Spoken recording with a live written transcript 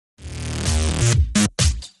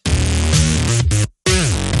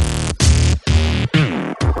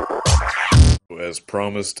as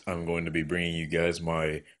promised, I'm going to be bringing you guys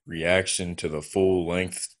my reaction to the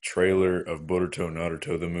full-length trailer of Boruto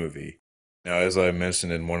Naruto the movie. Now, as I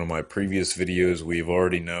mentioned in one of my previous videos, we've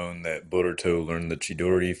already known that Boruto learned the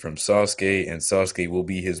Chidori from Sasuke, and Sasuke will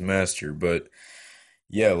be his master, but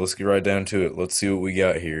yeah, let's get right down to it. Let's see what we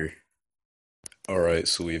got here. Alright,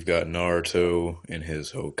 so we've got Naruto in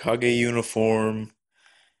his Hokage uniform,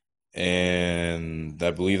 and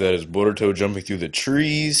I believe that is Boruto jumping through the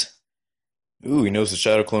trees. Ooh, he knows the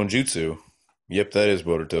Shadow Clone Jutsu. Yep, that is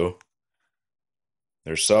Boruto.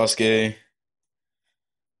 There's Sasuke.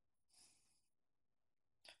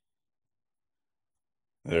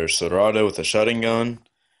 There's Sarada with the Sharingan.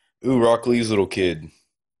 Ooh, Rock Lee's little kid.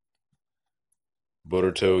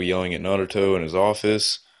 Boruto yelling at Naruto in his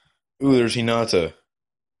office. Ooh, there's Hinata.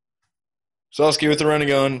 Sasuke with the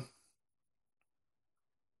Rinnegan.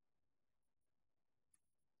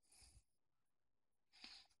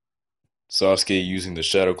 Sasuke using the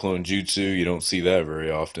Shadow Clone Jutsu. You don't see that very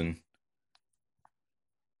often.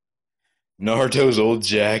 Naruto's old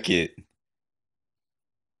jacket.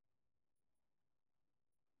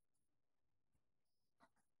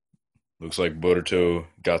 Looks like Boruto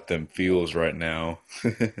got them feels right now.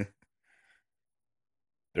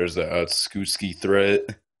 There's the Atsuki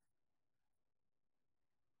threat.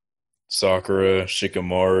 Sakura,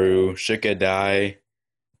 Shikamaru, Shikadai,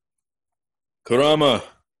 Kurama.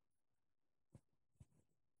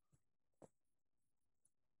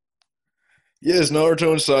 Yes,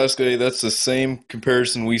 Naruto and Sasuke, that's the same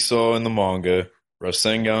comparison we saw in the manga.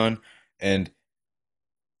 Rasengan. And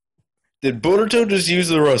did Boruto just use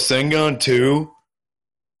the Rasengan too?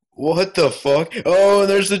 What the fuck? Oh, and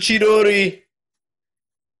there's the Chidori!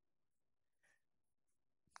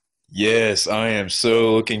 Yes, I am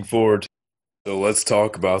so looking forward to it. So let's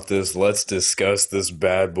talk about this. Let's discuss this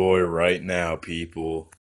bad boy right now,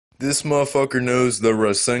 people. This motherfucker knows the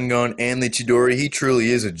Rasengan and the Chidori. He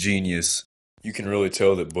truly is a genius. You can really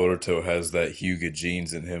tell that Boruto has that Hyuga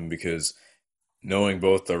genes in him because knowing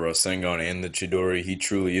both the Rasengan and the Chidori, he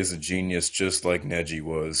truly is a genius just like Neji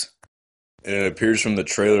was. And it appears from the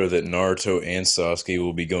trailer that Naruto and Sasuke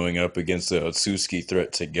will be going up against the Atsuki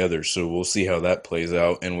threat together, so we'll see how that plays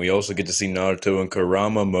out. And we also get to see Naruto in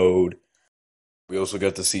Kurama mode. We also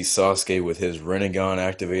got to see Sasuke with his Rinnegan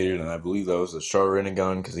activated, and I believe that was the Char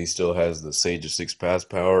Rinnegan because he still has the Sage of Six Paths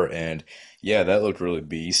power, and yeah, that looked really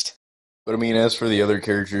beast. But I mean, as for the other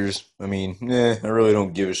characters, I mean, I really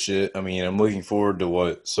don't give a shit. I mean, I'm looking forward to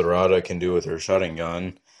what Sarada can do with her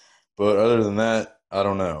Sharingan, but other than that, I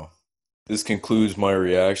don't know. This concludes my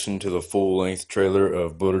reaction to the full-length trailer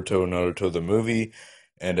of Boruto Naruto the movie,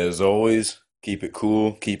 and as always, keep it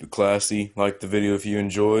cool, keep it classy, like the video if you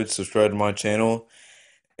enjoyed, subscribe to my channel,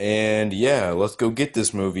 and yeah, let's go get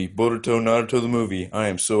this movie, Boruto Naruto the movie. I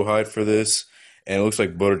am so hyped for this, and it looks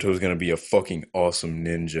like Boruto is gonna be a fucking awesome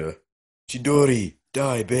ninja. Chidori,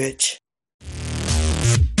 die bitch!